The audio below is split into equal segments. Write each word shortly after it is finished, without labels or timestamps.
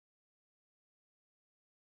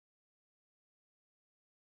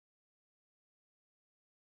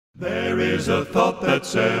There is a thought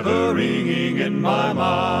that's ever ringing in my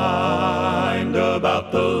mind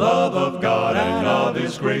about the love of God and of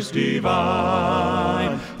His grace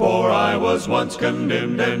divine. For I was once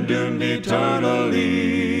condemned and doomed eternally,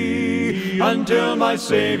 until my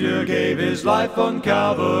Savior gave His life on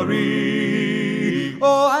Calvary.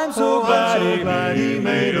 Oh, I'm so glad He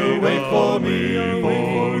made a way for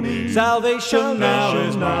me. Salvation now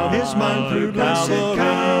is mine through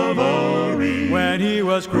Calvary. When He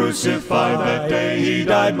was crucified that day, He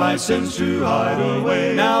died my sins to hide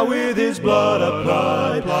away. Now with His blood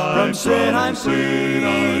applied, from sin I'm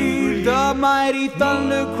free. The mighty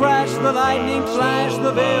thunder crashed, the lightning flashed,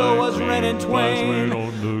 the veil was rent in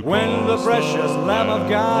twain, when the precious Lamb of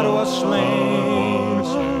God was slain.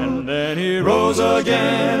 And then He rose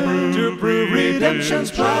again to prove redemption's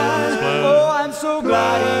plan. Oh, I'm so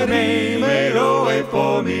glad He made a way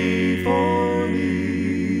for me.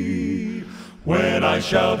 When I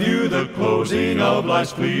shall view the closing of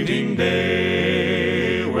life's fleeting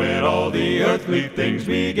day, when all the earthly things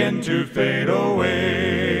begin to fade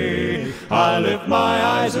away, I lift my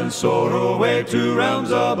eyes and soar away to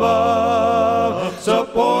realms above,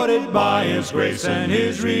 supported by His grace and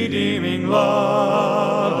His redeeming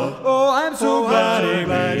love. Oh, I'm so glad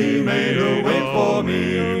He made a way for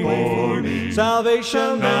me.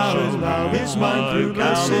 Salvation now is mine through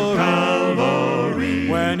Calvary.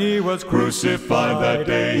 When He was crucified that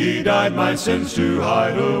day, He died my sins to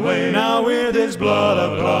hide away. Now with His blood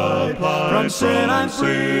applied, from sin I'm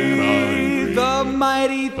free. The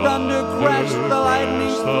mighty thunder crashed, the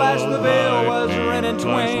lightning flashed, the veil was rent in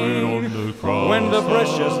twain, when the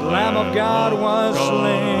precious Lamb of God was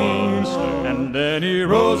slain. And then He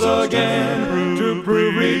rose again to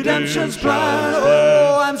prove redemption's plan.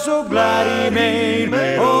 Oh, I'm so glad He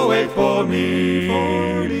made a way for me.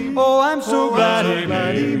 Oh, I'm so glad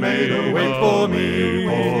He made a way for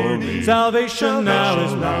me. Salvation now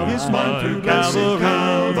is mine through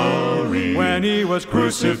Calvary. When He was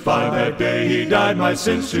crucified that day, He died my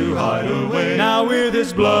sins to hide away. Now with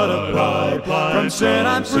His blood applied, from sin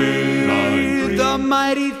I'm free. The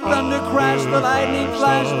mighty thunder crashed, the lightning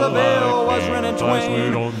flashed, the veil was rent in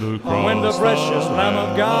twain, when the precious Lamb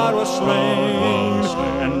of God was slain.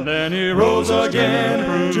 And then He rose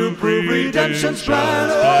again to prove redemption's plan.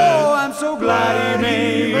 Oh, I'm so glad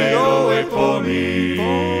He made a way for me.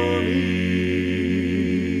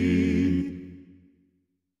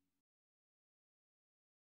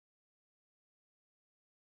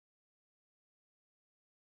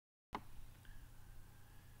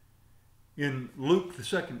 In Luke, the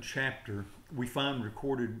 2nd chapter, we find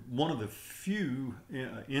recorded one of the few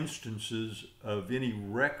instances of any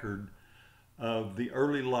record of the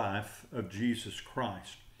early life of Jesus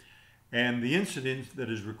Christ. And the incident that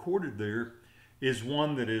is recorded there is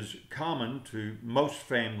one that is common to most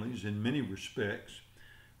families in many respects.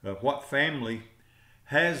 What family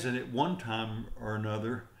hasn't at one time or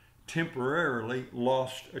another temporarily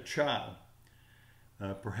lost a child?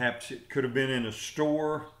 Perhaps it could have been in a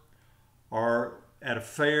store, or at a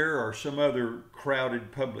fair, or some other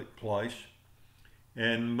crowded public place.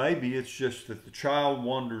 And maybe it's just that the child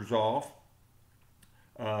wanders off,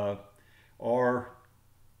 or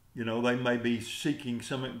they may be seeking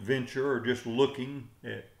some adventure or just looking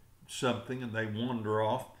at something and they wander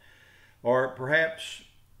off. Or perhaps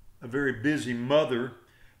a very busy mother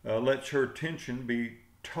lets her attention be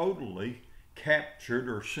totally captured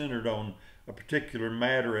or centered on a particular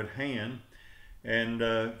matter at hand, and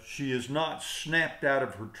she is not snapped out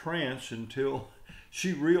of her trance until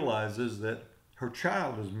she realizes that her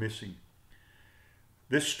child is missing.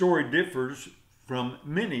 This story differs from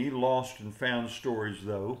many lost and found stories,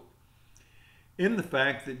 though, in the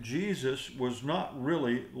fact that Jesus was not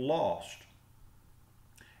really lost.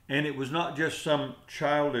 And it was not just some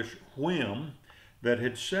childish whim that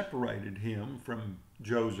had separated Him from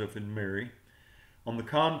Joseph and Mary. On the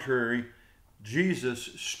contrary, Jesus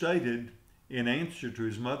stated in answer to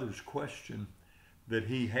His mother's question that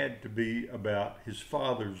He had to be about His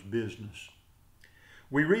Father's business.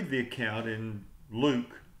 We read the account in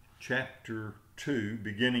Luke chapter 2,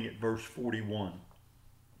 beginning at verse 41.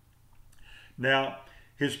 Now,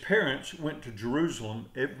 His parents went to Jerusalem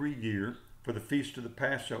every year for the feast of the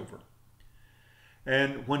Passover.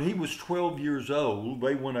 And when He was 12 years old,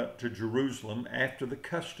 they went up to Jerusalem after the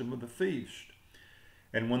custom of the feast.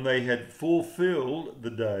 And when they had fulfilled the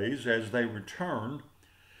days as they returned,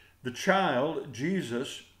 the child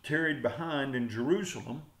Jesus tarried behind in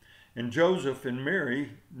Jerusalem, and Joseph and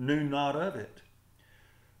Mary knew not of it.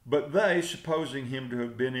 But they, supposing Him to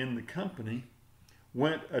have been in the company,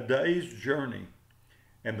 went a day's journey,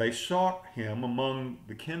 and they sought Him among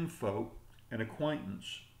the kinfolk and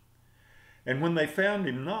acquaintance. And when they found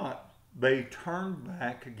him not, they turned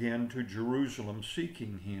back again to Jerusalem,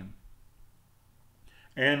 seeking him.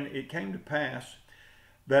 And it came to pass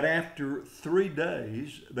that after 3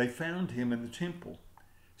 days they found him in the temple,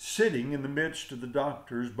 sitting in the midst of the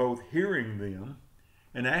doctors, both hearing them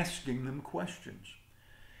and asking them questions.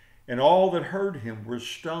 And all that heard him were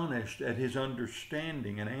astonished at his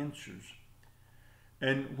understanding and answers.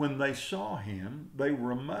 And when they saw him, they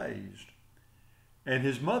were amazed. And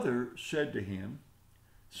his mother said to him,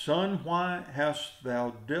 Son, why hast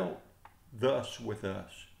thou dealt thus with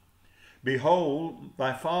us? Behold,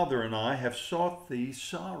 thy father and I have sought thee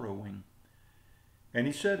sorrowing. And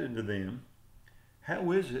he said unto them,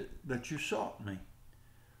 How is it that you sought me?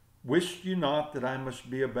 Wist you not that I must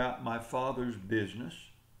be about my Father's business?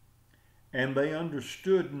 And they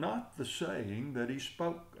understood not the saying that he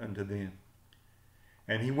spoke unto them.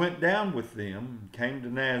 And he went down with them, and came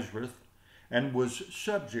to Nazareth, and was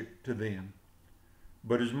subject to them.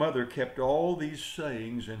 But his mother kept all these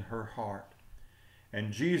sayings in her heart.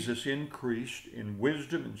 And Jesus increased in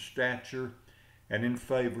wisdom and stature and in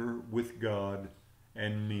favor with God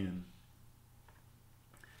and men.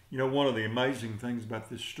 You know, one of the amazing things about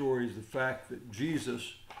this story is the fact that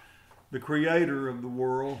Jesus, the creator of the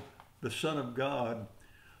world, the Son of God,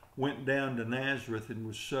 went down to Nazareth and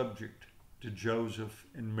was subject to Joseph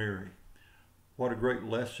and Mary. What a great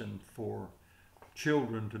lesson for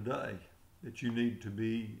children today, that you need to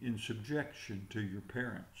be in subjection to your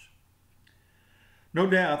parents. No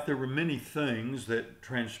doubt there were many things that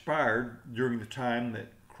transpired during the time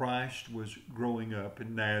that Christ was growing up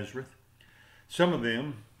in Nazareth. Some of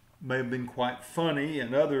them may have been quite funny,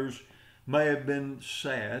 and others may have been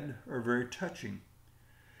sad or very touching.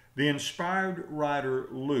 The inspired writer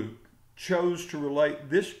Luke chose to relate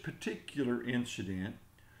this particular incident,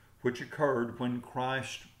 which occurred when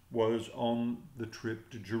Christ was on the trip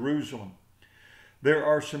to Jerusalem. There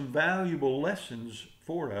are some valuable lessons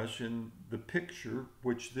for us in the picture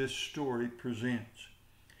which this story presents.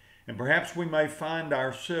 And perhaps we may find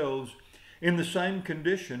ourselves in the same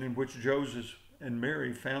condition in which Joseph and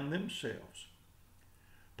Mary found themselves.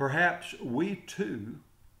 Perhaps we too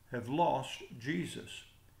have lost Jesus.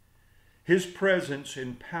 His presence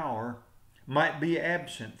and power might be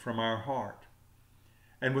absent from our heart.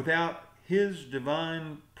 And without his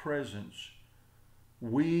divine presence,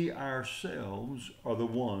 we ourselves are the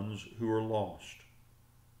ones who are lost.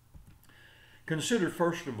 Consider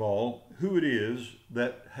first of all who it is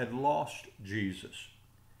that had lost Jesus.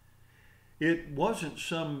 It wasn't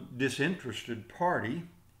some disinterested party,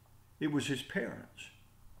 it was his parents.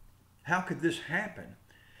 How could this happen?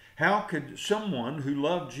 How could someone who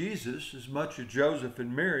loved Jesus as much as Joseph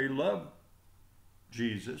and Mary loved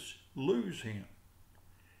Jesus lose him?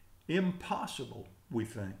 Impossible, we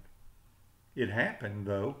think. It happened,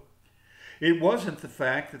 though. It wasn't the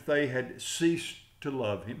fact that they had ceased to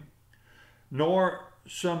love him, nor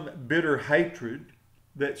some bitter hatred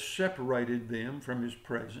that separated them from his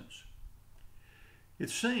presence. It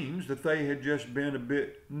seems that they had just been a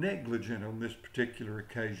bit negligent on this particular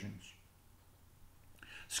occasions.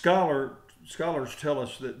 Scholars tell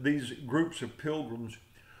us that these groups of pilgrims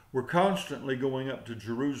were constantly going up to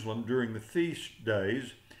Jerusalem during the feast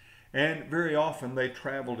days, and very often they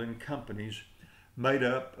traveled in companies made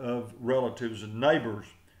up of relatives and neighbors.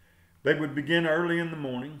 They would begin early in the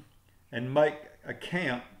morning and make a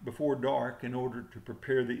camp before dark in order to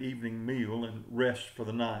prepare the evening meal and rest for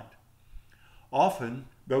the night. Often,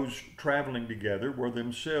 those traveling together were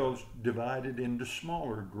themselves divided into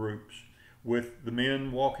smaller groups, with the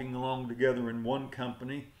men walking along together in one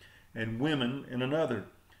company and women in another.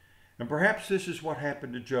 And perhaps this is what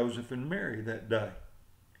happened to Joseph and Mary that day.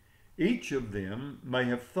 Each of them may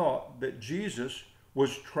have thought that Jesus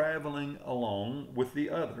was traveling along with the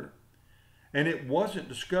other, and it wasn't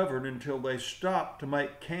discovered until they stopped to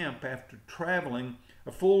make camp after traveling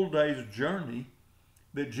a full day's journey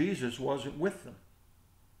that Jesus wasn't with them.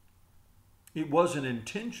 It wasn't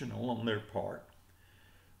intentional on their part,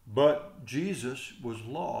 but Jesus was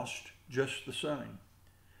lost just the same.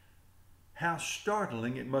 How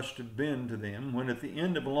startling it must have been to them when at the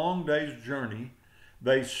end of a long day's journey,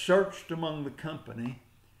 they searched among the company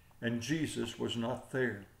and Jesus was not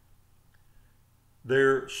there.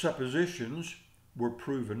 Their suppositions were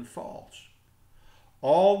proven false.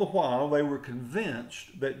 All the while they were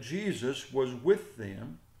convinced that Jesus was with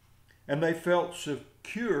them, and they felt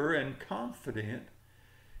secure and confident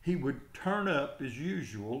he would turn up as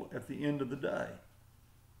usual at the end of the day.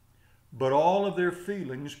 But all of their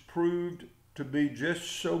feelings proved to be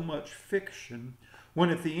just so much fiction when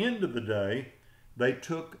at the end of the day they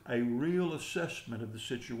took a real assessment of the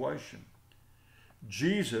situation.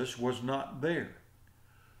 Jesus was not there.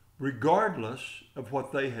 Regardless of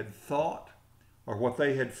what they had thought or what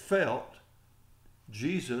they had felt,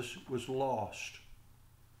 Jesus was lost.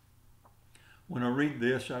 When I read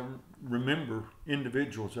this, I remember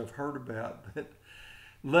individuals I've heard about that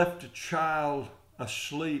left a child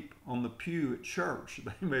asleep on the pew at church.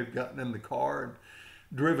 They may have gotten in the car and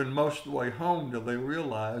driven most of the way home till they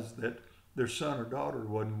realized that their son or daughter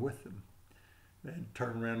wasn't with them. They had to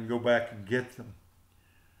turn around and go back and get them.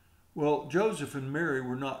 Well, Joseph and Mary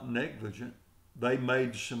were not negligent. They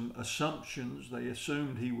made some assumptions. They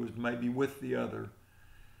assumed he was maybe with the other.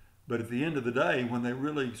 But at the end of the day, when they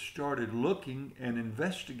really started looking and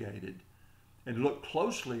investigated and looked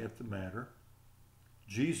closely at the matter,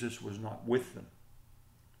 Jesus was not with them.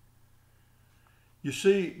 You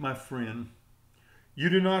see, my friend, you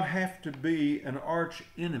do not have to be an arch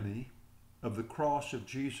enemy of the cross of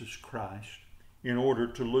Jesus Christ in order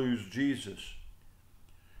to lose Jesus.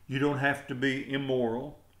 You don't have to be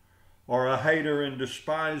immoral or a hater and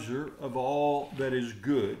despiser of all that is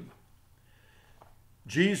good.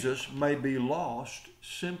 Jesus may be lost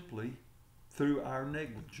simply through our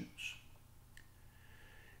negligence.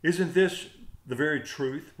 Isn't this the very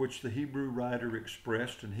truth which the Hebrew writer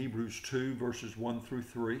expressed in Hebrews 2, verses 1 through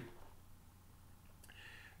 3?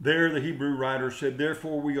 There the Hebrew writer said,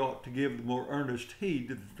 "Therefore we ought to give the more earnest heed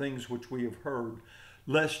to the things which we have heard,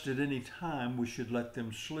 lest at any time we should let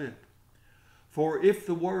them slip. For if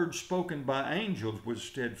the word spoken by angels was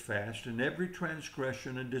steadfast, and every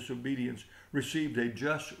transgression and disobedience received a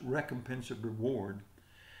just recompense of reward,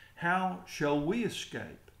 how shall we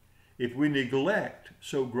escape if we neglect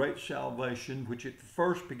so great salvation, which at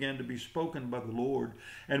first began to be spoken by the Lord,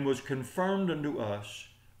 and was confirmed unto us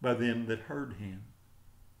by them that heard him?"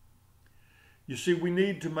 You see, we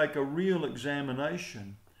need to make a real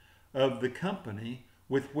examination of the company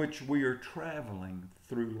with which we are traveling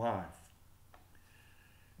through life.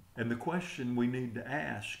 And the question we need to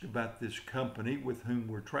ask about this company with whom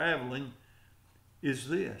we're traveling is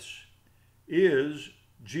this: is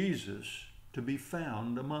Jesus to be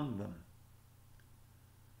found among them?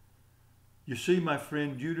 You see, my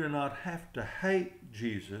friend, you do not have to hate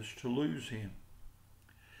Jesus to lose him.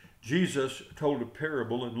 Jesus told a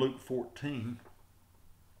parable in Luke 14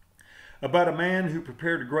 about a man who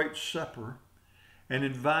prepared a great supper and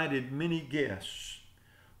invited many guests.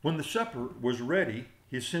 When the supper was ready,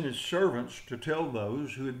 he sent his servants to tell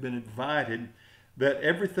those who had been invited that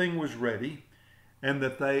everything was ready and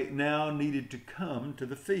that they now needed to come to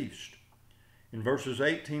the feast. In verses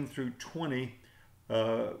 18 through 20,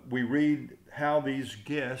 we read how these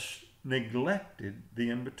guests neglected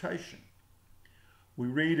the invitation. We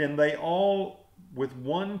read, "And they all, with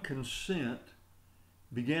one consent,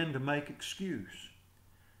 began to make excuse.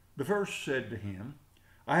 The first said to him,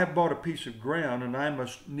 I have bought a piece of ground, and I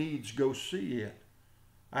must needs go see it.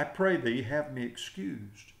 I pray thee, have me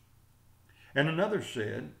excused. And another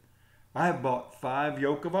said, I have bought 5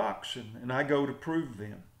 yoke of oxen, and I go to prove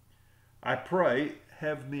them. I pray,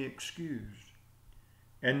 have me excused.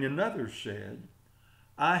 And another said,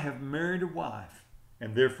 I have married a wife,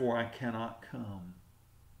 and therefore I cannot come.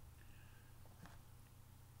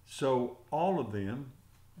 So all of them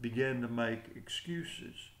began to make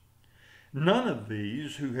excuses. None of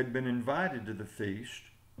these who had been invited to the feast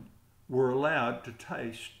were allowed to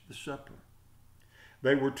taste the supper.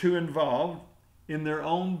 They were too involved in their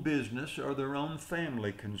own business or their own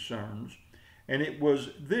family concerns, and it was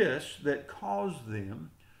this that caused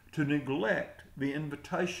them to neglect the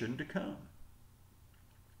invitation to come.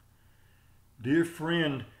 Dear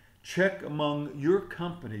friend, check among your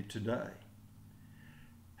company today.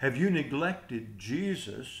 Have you neglected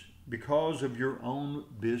Jesus because of your own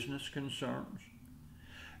business concerns?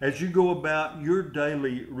 As you go about your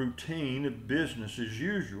daily routine of business as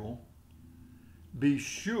usual, be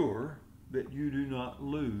sure that you do not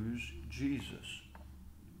lose Jesus.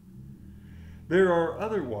 There are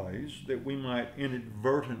other ways that we might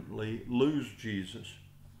inadvertently lose Jesus.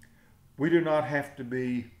 We do not have to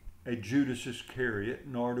be a Judas Iscariot,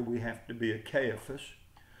 nor do we have to be a Caiaphas.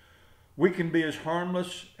 We can be as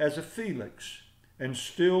harmless as a Felix and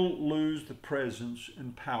still lose the presence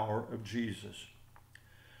and power of Jesus.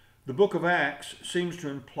 The book of Acts seems to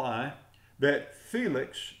imply that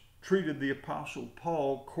Felix treated the Apostle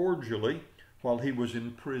Paul cordially while he was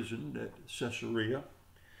imprisoned at Caesarea.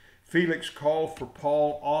 Felix called for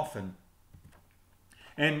Paul often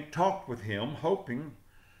and talked with him, hoping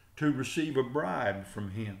to receive a bribe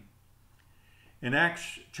from him. In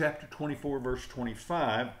Acts chapter 24, verse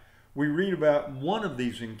 25, we read about one of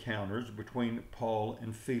these encounters between Paul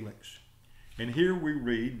and Felix. And here we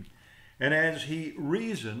read, and as he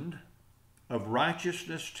reasoned of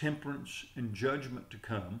righteousness, temperance, and judgment to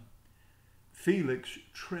come, Felix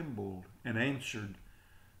trembled and answered,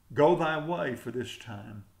 "Go thy way for this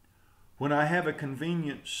time. When I have a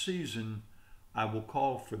convenient season, I will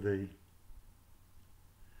call for thee."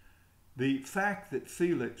 The fact that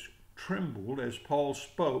Felix trembled as Paul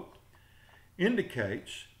spoke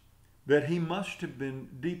indicates that he must have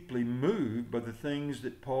been deeply moved by the things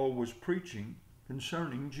that Paul was preaching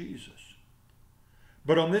concerning Jesus.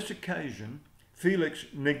 But on this occasion, Felix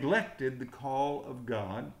neglected the call of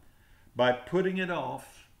God by putting it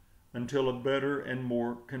off until a better and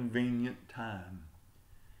more convenient time.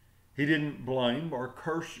 He didn't blame or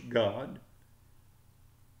curse God.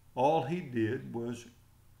 All he did was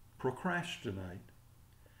procrastinate.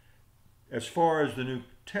 As far as the New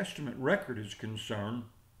Testament record is concerned,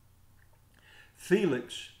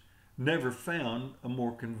 Felix never found a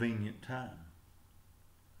more convenient time.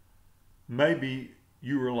 Maybe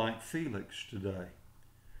you are like Felix today.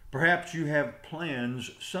 Perhaps you have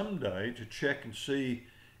plans someday to check and see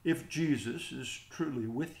if Jesus is truly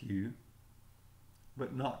with you,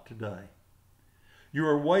 but not today. You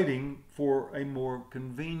are waiting for a more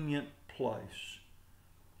convenient place,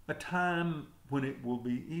 a time when it will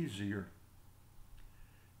be easier.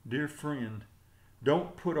 Dear friend,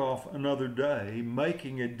 don't put off another day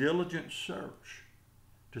making a diligent search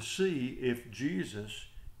to see if Jesus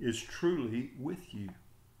is truly with you.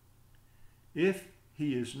 If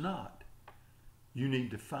he is not, you need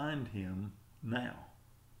to find him now.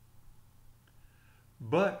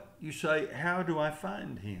 But you say, how do I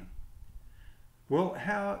find him? Well,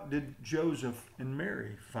 how did Joseph and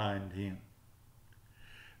Mary find him?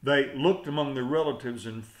 They looked among their relatives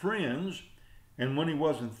and friends, and when he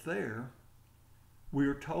wasn't there, we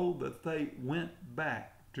are told that they went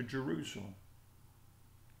back to Jerusalem.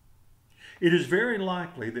 It is very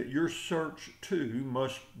likely that your search too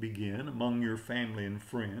must begin among your family and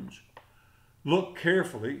friends. Look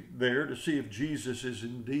carefully there to see if Jesus is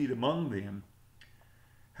indeed among them.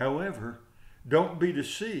 However, don't be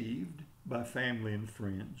deceived by family and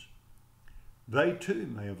friends. They too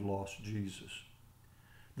may have lost Jesus.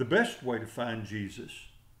 The best way to find Jesus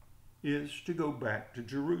is to go back to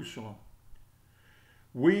Jerusalem.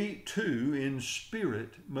 We too, in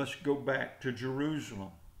spirit, must go back to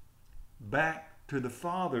Jerusalem, back to the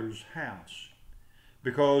Father's house,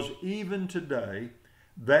 because even today,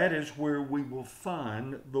 that is where we will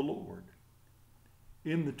find the Lord,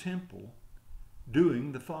 in the temple,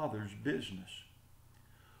 doing the Father's business.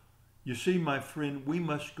 You see, my friend, we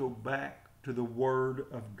must go back to the Word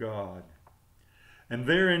of God. And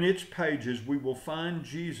there in its pages, we will find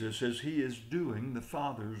Jesus as he is doing the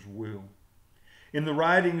Father's will. In the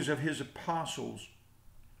writings of his apostles,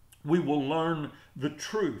 we will learn the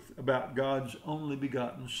truth about God's only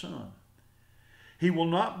begotten Son. He will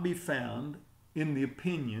not be found in the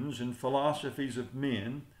opinions and philosophies of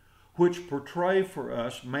men, which portray for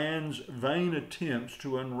us man's vain attempts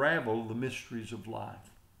to unravel the mysteries of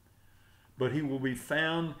life. But he will be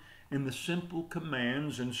found in the simple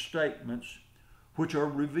commands and statements which are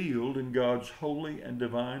revealed in God's holy and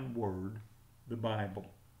divine word, the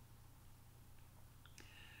Bible.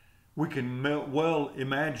 We can well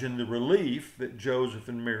imagine the relief that Joseph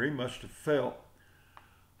and Mary must have felt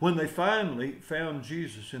when they finally found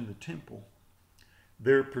Jesus in the temple.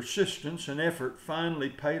 Their persistence and effort finally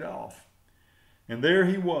paid off. And there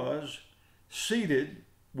he was, seated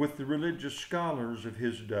with the religious scholars of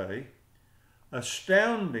his day,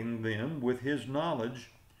 astounding them with his knowledge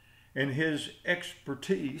and his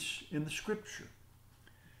expertise in the Scripture.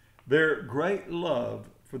 Their great love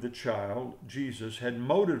for the child, Jesus, had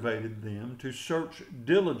motivated them to search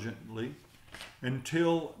diligently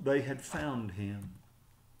until they had found him.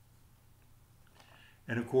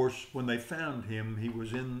 And of course, when they found him, he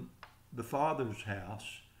was in the Father's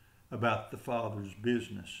house about the Father's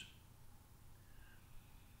business.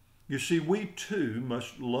 You see, we too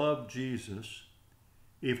must love Jesus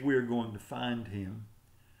if we are going to find him.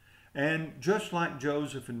 And just like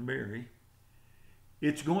Joseph and Mary,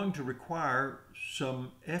 it's going to require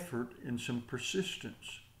some effort and some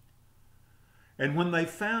persistence. And when they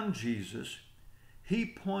found Jesus, he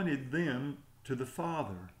pointed them to the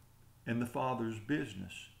Father and the Father's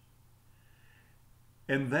business.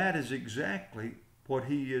 And that is exactly what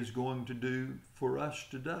he is going to do for us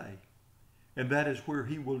today. And that is where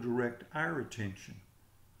he will direct our attention.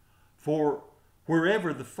 For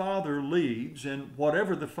wherever the Father leads and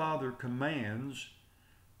whatever the Father commands,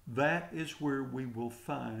 that is where we will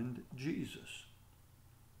find Jesus.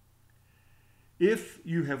 If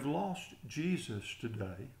you have lost Jesus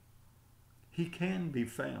today, he can be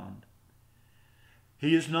found.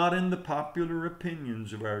 He is not in the popular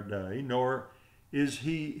opinions of our day, nor is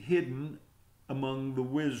he hidden among the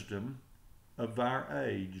wisdom of our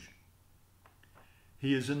age.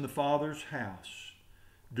 He is in the Father's house,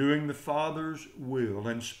 doing the Father's will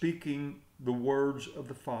and speaking the words of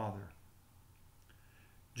the Father.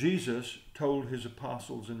 Jesus told his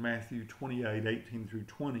apostles in Matthew 28:18 through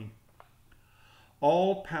 20,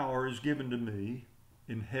 "All power is given to me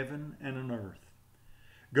in heaven and on earth.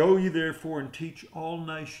 Go ye therefore and teach all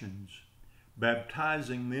nations,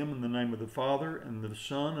 baptizing them in the name of the Father and the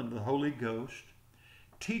Son and the Holy Ghost,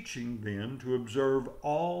 teaching them to observe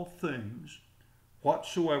all things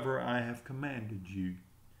whatsoever I have commanded you.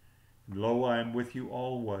 And lo, I am with you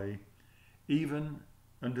always, even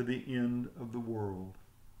unto the end of the world."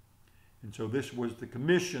 And so this was the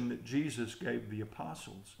commission that Jesus gave the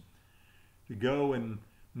apostles, to go and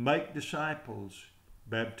make disciples,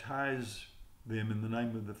 baptize them in the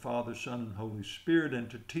name of the Father, Son, and Holy Spirit,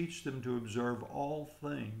 and to teach them to observe all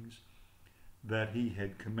things that he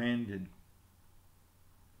had commanded.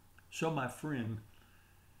 So, my friend,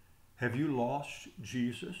 have you lost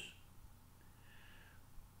Jesus?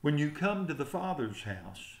 When you come to the Father's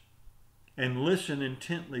house and listen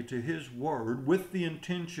intently to his word with the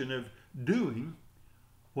intention of doing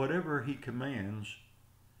whatever he commands,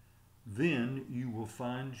 then you will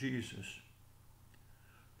find Jesus.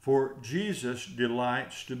 For Jesus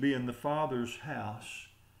delights to be in the Father's house,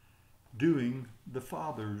 doing the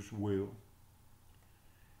Father's will.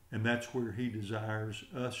 And that's where he desires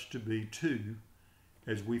us to be too,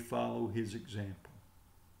 as we follow his example.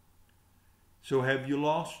 So have you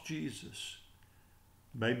lost Jesus?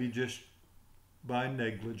 Maybe just by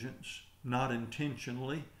negligence, not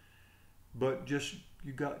intentionally, but just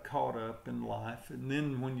you got caught up in life. And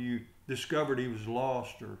then when you discovered he was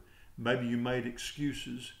lost, or maybe you made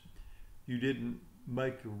excuses, you didn't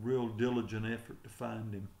make a real diligent effort to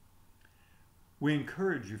find him. We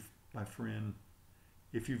encourage you, my friend,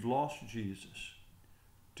 if you've lost Jesus,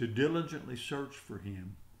 to diligently search for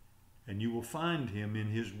him, and you will find him in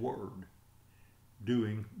his word,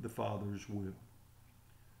 doing the Father's will.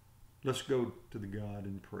 Let's go to the God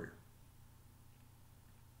in prayer.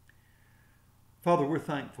 Father, we're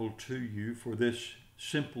thankful to you for this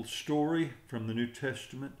simple story from the New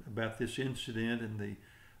Testament about this incident in the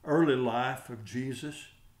early life of Jesus.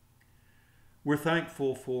 We're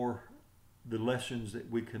thankful for the lessons that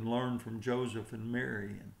we can learn from Joseph and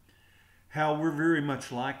Mary, and how we're very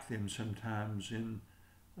much like them sometimes in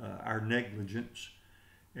our negligence.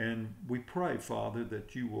 And we pray, Father,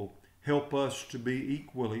 that you will help us to be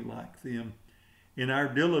equally like them in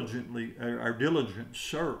our diligent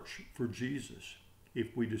search for Jesus.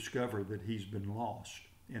 If we discover that he's been lost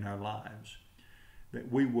in our lives, that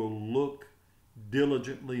we will look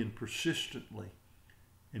diligently and persistently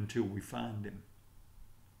until we find him.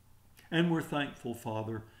 And we're thankful,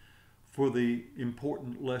 Father, for the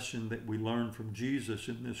important lesson that we learn from Jesus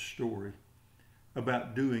in this story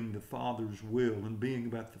about doing the Father's will and being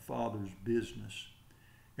about the Father's business.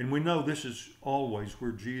 And we know this is always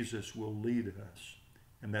where Jesus will lead us,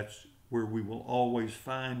 and that's where we will always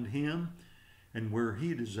find him, and where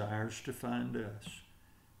he desires to find us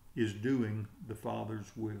is doing the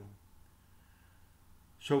Father's will.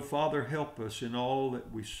 So, Father, help us in all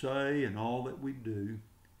that we say and all that we do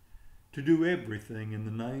to do everything in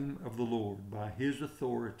the name of the Lord by his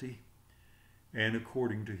authority and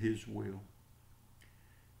according to his will.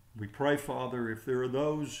 We pray, Father, if there are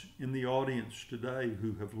those in the audience today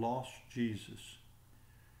who have lost Jesus,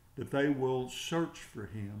 that they will search for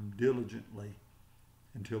him diligently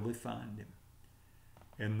until they find him.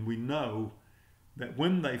 And we know that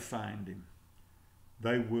when they find him,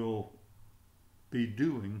 they will be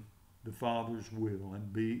doing the Father's will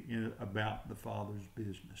and be about the Father's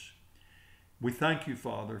business. We thank you,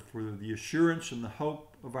 Father, for the assurance and the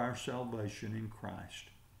hope of our salvation in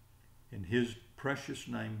Christ. In his precious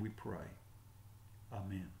name we pray.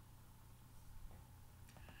 Amen.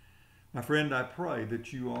 My friend, I pray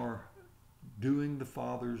that you are doing the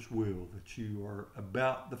Father's will, that you are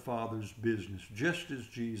about the Father's business, just as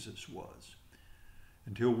Jesus was.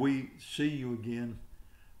 Until we see you again,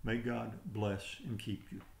 may God bless and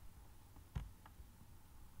keep you.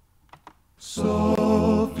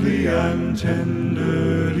 Softly and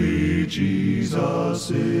tenderly Jesus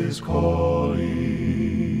is calling,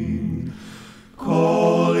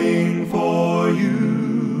 calling for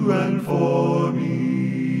you and for me.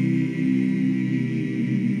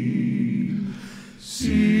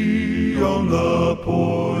 See on the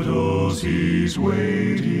portals he's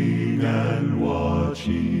waiting and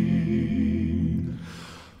watching,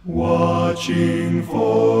 watching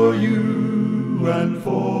for you and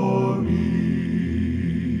for me.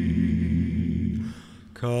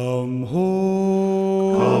 Come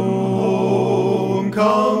home, come home,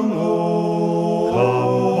 come home,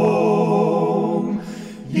 come home.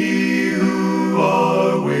 Ye who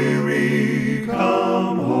are weary,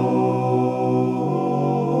 come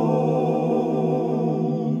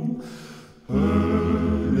home.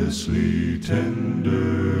 Earnestly,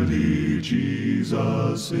 tenderly,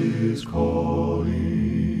 Jesus is calling,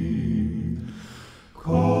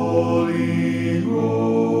 calling,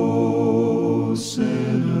 O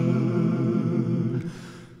sinner,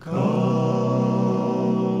 come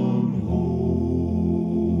home.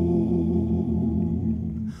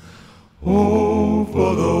 Oh,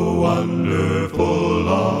 for the wonderful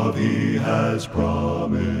love He has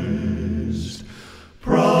promised,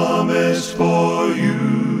 promised for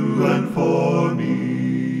you and for me.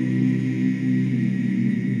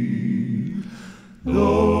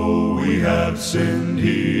 Though we have sinned,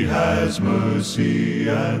 He has mercy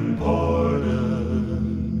and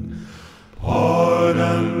pardon,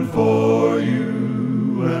 pardon for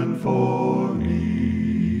you and for me.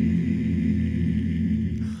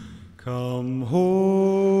 come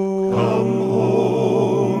home, Come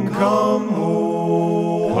home, come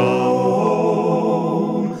home, come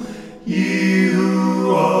home. Ye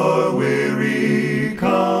who are weary,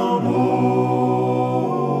 come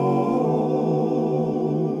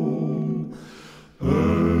home.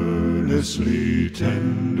 Earnestly,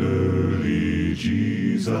 tenderly,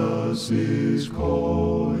 Jesus is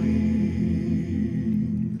calling,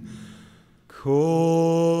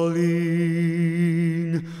 calling,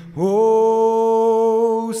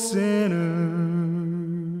 O sinner,